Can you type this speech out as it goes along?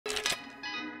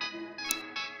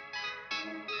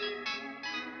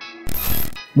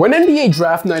When NBA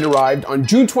draft night arrived on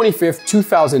June 25,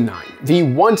 2009, the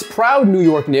once proud New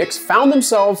York Knicks found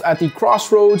themselves at the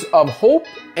crossroads of hope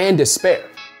and despair.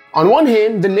 On one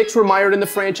hand, the Knicks were mired in the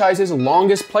franchise's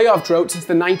longest playoff drought since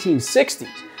the 1960s.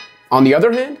 On the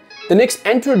other hand, the Knicks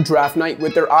entered draft night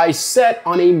with their eyes set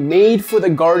on a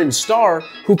made-for-the-garden star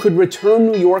who could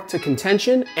return New York to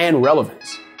contention and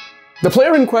relevance. The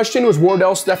player in question was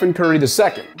Wardell Stephen Curry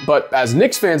II, but as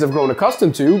Knicks fans have grown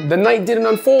accustomed to, the night didn't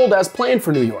unfold as planned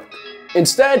for New York.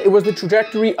 Instead, it was the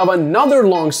trajectory of another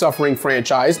long-suffering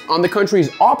franchise on the country's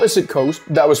opposite coast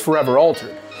that was forever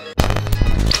altered.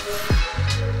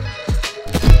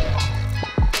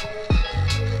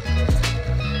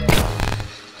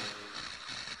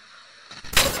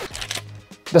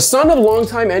 The son of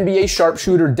longtime NBA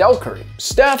sharpshooter Del Curry,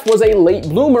 Steph was a late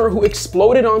bloomer who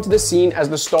exploded onto the scene as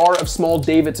the star of small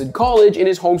Davidson College in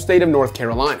his home state of North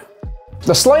Carolina.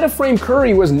 The sleight of frame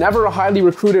Curry was never a highly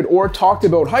recruited or talked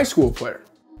about high school player.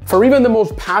 For even the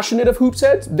most passionate of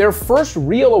hoopsheads, their first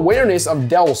real awareness of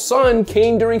Del's son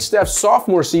came during Steph's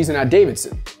sophomore season at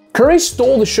Davidson. Curry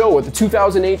stole the show at the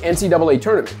 2008 NCAA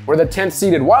tournament, where the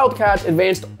 10th-seeded Wildcats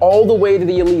advanced all the way to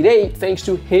the Elite Eight thanks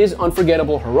to his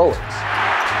unforgettable heroics.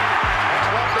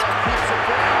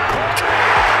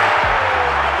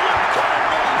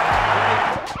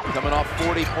 Coming off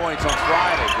 40 points on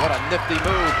Friday. What a nifty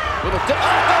move. Little dip.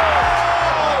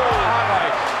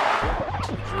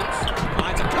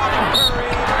 Finds a cut. Curry.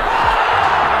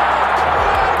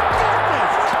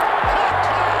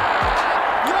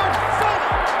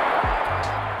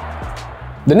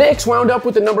 The Knicks wound up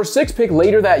with the number 6 pick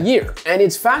later that year, and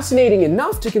it's fascinating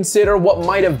enough to consider what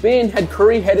might have been had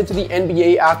Curry headed to the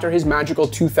NBA after his magical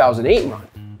 2008 run.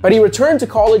 But he returned to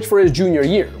college for his junior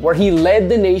year, where he led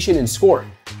the nation in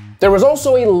scoring. There was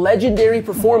also a legendary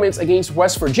performance against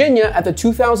West Virginia at the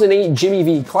 2008 Jimmy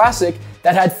V Classic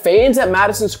that had fans at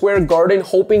Madison Square Garden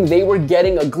hoping they were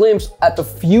getting a glimpse at the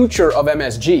future of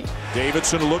MSG.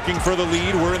 Davidson looking for the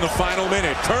lead. We're in the final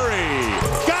minute. Curry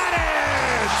got it!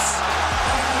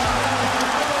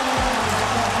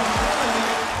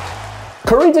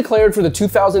 Curry declared for the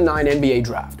 2009 NBA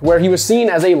draft, where he was seen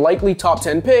as a likely top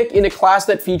 10 pick in a class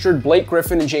that featured Blake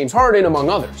Griffin and James Harden,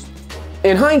 among others.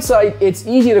 In hindsight, it's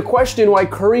easy to question why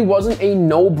Curry wasn't a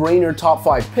no-brainer top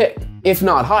 5 pick, if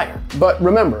not higher. But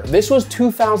remember, this was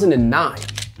 2009.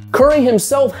 Curry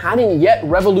himself hadn't yet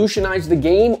revolutionized the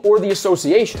game or the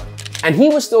association, and he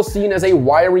was still seen as a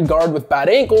wiry guard with bad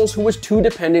ankles who was too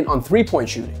dependent on three-point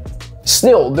shooting.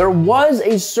 Still, there was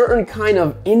a certain kind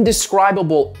of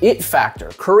indescribable it factor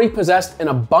Curry possessed an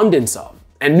abundance of,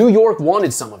 and New York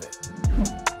wanted some of it.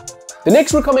 The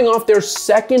Knicks were coming off their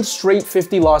second straight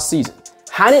 50-loss season,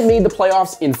 hadn't made the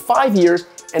playoffs in 5 years,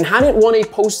 and hadn't won a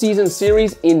postseason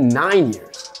series in 9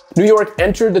 years. New York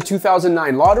entered the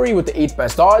 2009 lottery with the 8th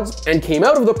best odds, and came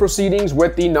out of the proceedings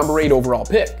with the number 8 overall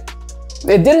pick.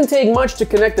 It didn't take much to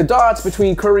connect the dots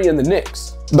between Curry and the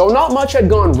Knicks. Though not much had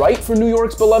gone right for New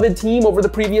York's beloved team over the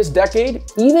previous decade,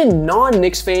 even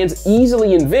non-Knicks fans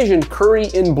easily envisioned Curry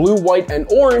in blue, white, and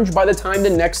orange by the time the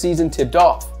next season tipped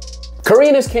off. Curry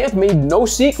and his camp made no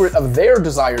secret of their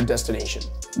desired destination.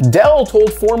 Del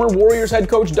told former Warriors head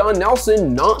coach Don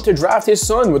Nelson not to draft his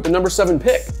son with the number 7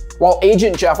 pick, while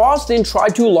agent Jeff Austin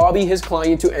tried to lobby his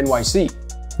client to NYC.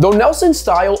 Though Nelson's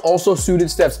style also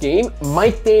suited Steph's game,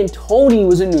 Mike D'Antoni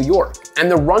was in New York, and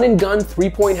the run-and-gun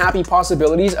three-point happy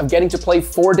possibilities of getting to play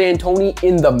for D'Antoni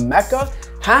in the Mecca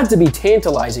had to be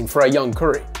tantalizing for a young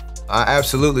Curry. I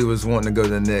absolutely was wanting to go to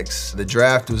the Knicks. The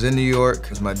draft was in New York. It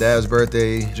was my dad's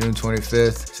birthday, June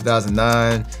 25th,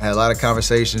 2009. I had a lot of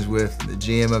conversations with the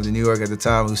GM of the New York at the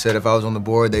time who said if I was on the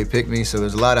board, they'd pick me. So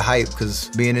there's a lot of hype because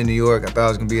being in New York, I thought I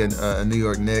was gonna be a New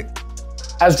York Knick.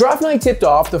 As draft night tipped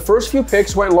off, the first few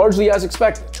picks went largely as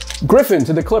expected. Griffin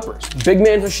to the Clippers, big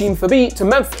man Hasheem Thabeet to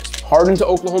Memphis, Harden to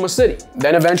Oklahoma City,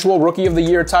 then eventual Rookie of the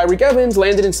Year Tyreke Evans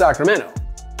landed in Sacramento.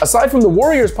 Aside from the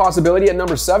Warriors' possibility at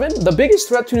number 7, the biggest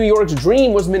threat to New York's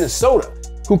dream was Minnesota,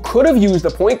 who could have used a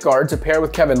point guard to pair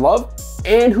with Kevin Love,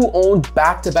 and who owned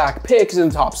back-to-back picks in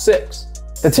the top 6.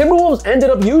 The Timberwolves ended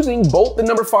up using both the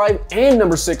number 5 and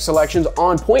number 6 selections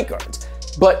on point guards,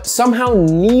 but somehow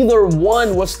neither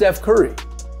one was Steph Curry.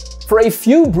 For a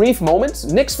few brief moments,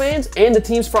 Knicks fans and the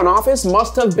team's front office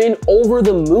must have been over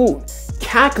the moon,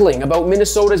 cackling about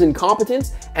Minnesota's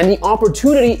incompetence and the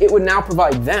opportunity it would now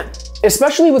provide them,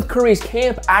 especially with Curry's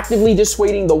camp actively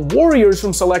dissuading the Warriors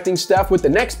from selecting Steph with the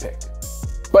next pick.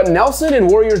 But Nelson and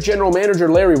Warriors general manager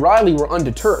Larry Riley were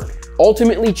undeterred,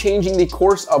 ultimately changing the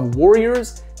course of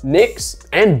Warriors, Knicks,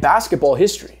 and basketball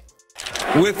history.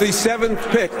 With the 7th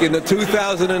pick in the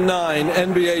 2009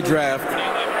 NBA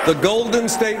draft, the Golden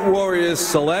State Warriors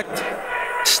select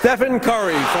Stephen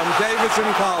Curry from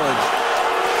Davidson College.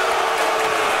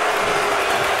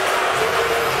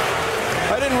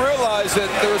 I didn't realize that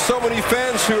there were so many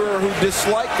fans who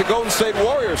dislike the Golden State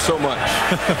Warriors so much.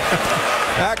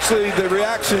 Actually, the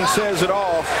reaction says it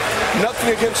all.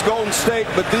 Nothing against Golden State,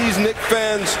 but these Knicks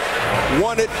fans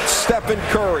wanted Stephen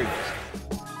Curry.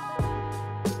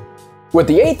 With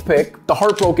the 8th pick, the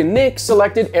heartbroken Knicks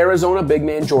selected Arizona big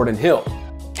man Jordan Hill.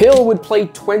 Hill would play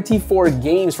 24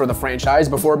 games for the franchise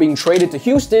before being traded to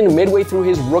Houston midway through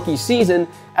his rookie season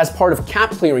as part of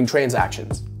cap-clearing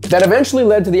transactions. That eventually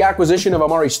led to the acquisition of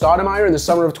Amari Stoudemire in the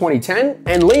summer of 2010,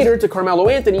 and later to Carmelo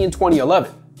Anthony in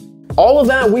 2011. All of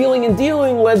that wheeling and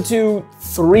dealing led to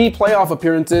 3 playoff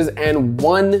appearances and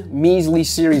 1 measly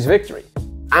series victory.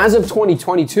 As of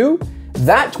 2022,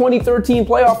 that 2013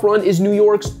 playoff run is New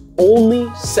York's only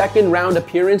second-round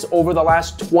appearance over the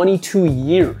last 22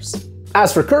 years.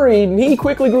 As for Curry, he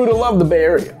quickly grew to love the Bay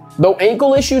Area. Though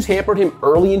ankle issues hampered him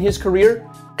early in his career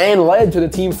and led to the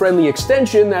team-friendly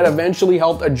extension that eventually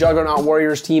helped a juggernaut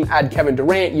Warriors team add Kevin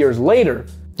Durant years later,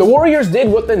 the Warriors did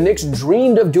what the Knicks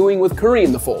dreamed of doing with Curry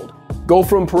in the fold: go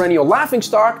from perennial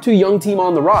laughingstock to young team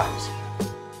on the rise.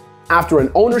 After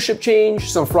an ownership change,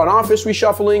 some front office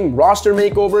reshuffling, roster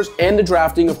makeovers, and the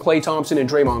drafting of Klay Thompson and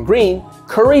Draymond Green,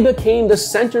 Curry became the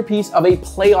centerpiece of a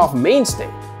playoff mainstay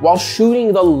while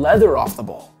shooting the leather off the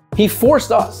ball. He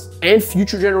forced us, and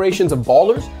future generations of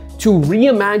ballers, to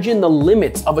reimagine the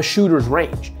limits of a shooter's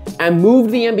range and moved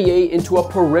the NBA into a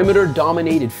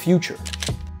perimeter-dominated future.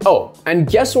 Oh, and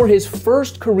guess where his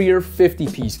first career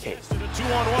 50-piece came?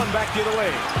 2-on-1 back the other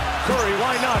way. Curry,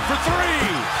 why not for 3?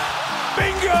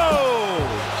 Bingo!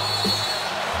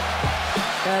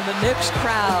 And the Knicks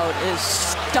crowd is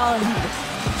stunned.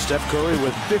 Steph Curry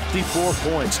with 54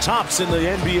 points, tops in the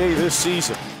NBA this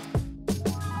season.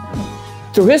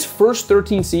 Through his first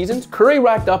 13 seasons, Curry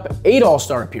racked up 8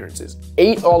 All-Star appearances,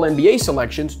 8 All-NBA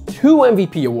selections, 2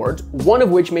 MVP awards, one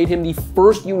of which made him the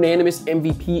first unanimous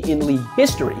MVP in league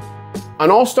history,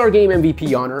 an All-Star Game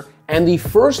MVP honor, and the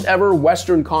first ever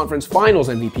Western Conference Finals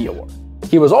MVP award.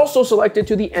 He was also selected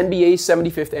to the NBA's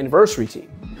 75th anniversary team.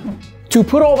 To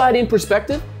put all that in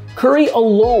perspective, Curry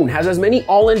alone has as many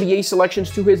All-NBA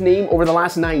selections to his name over the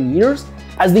last 9 years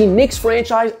as the Knicks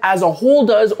franchise as a whole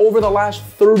does over the last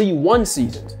 31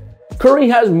 seasons. Curry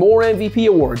has more MVP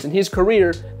awards in his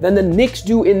career than the Knicks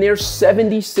do in their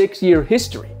 76-year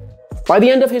history. By the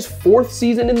end of his 4th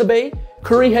season in the Bay,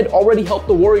 Curry had already helped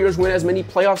the Warriors win as many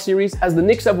playoff series as the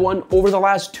Knicks have won over the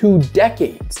last 2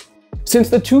 decades. Since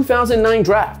the 2009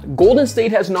 draft, Golden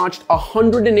State has notched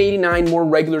 189 more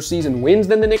regular season wins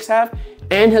than the Knicks have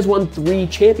and has won 3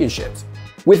 championships,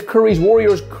 with Curry's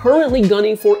Warriors currently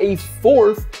gunning for a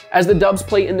 4th as the Dubs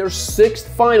play in their 6th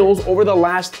finals over the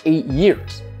last 8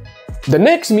 years. The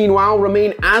Knicks, meanwhile,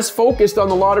 remain as focused on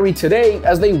the lottery today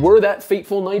as they were that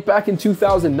fateful night back in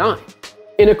 2009.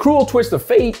 In a cruel twist of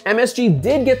fate, MSG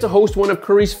did get to host one of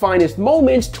Curry's finest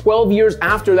moments 12 years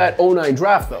after that 09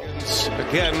 draft, though.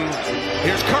 Again,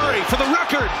 here's Curry for the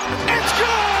record. It's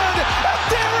good!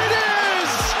 There it is!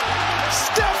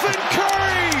 Stephen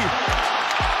Curry!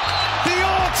 The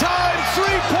all-time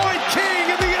three-point king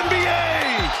in the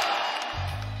NBA!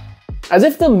 As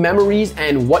if the memories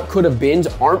and what could have beens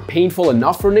aren't painful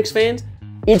enough for Knicks fans,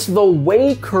 it's the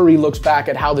way Curry looks back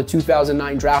at how the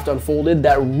 2009 draft unfolded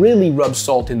that really rubs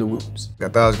salt in the wounds. I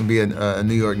thought I was going to be a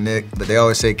New York Knick, but they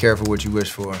always say careful what you wish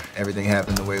for. Everything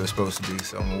happened the way it was supposed to be,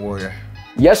 so I'm a Warrior.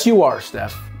 Yes, you are,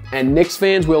 Steph, and Knicks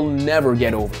fans will never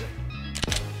get over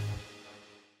it.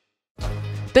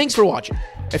 Thanks for watching.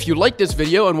 If you liked this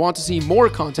video and want to see more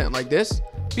content like this,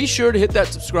 be sure to hit that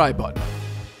subscribe button.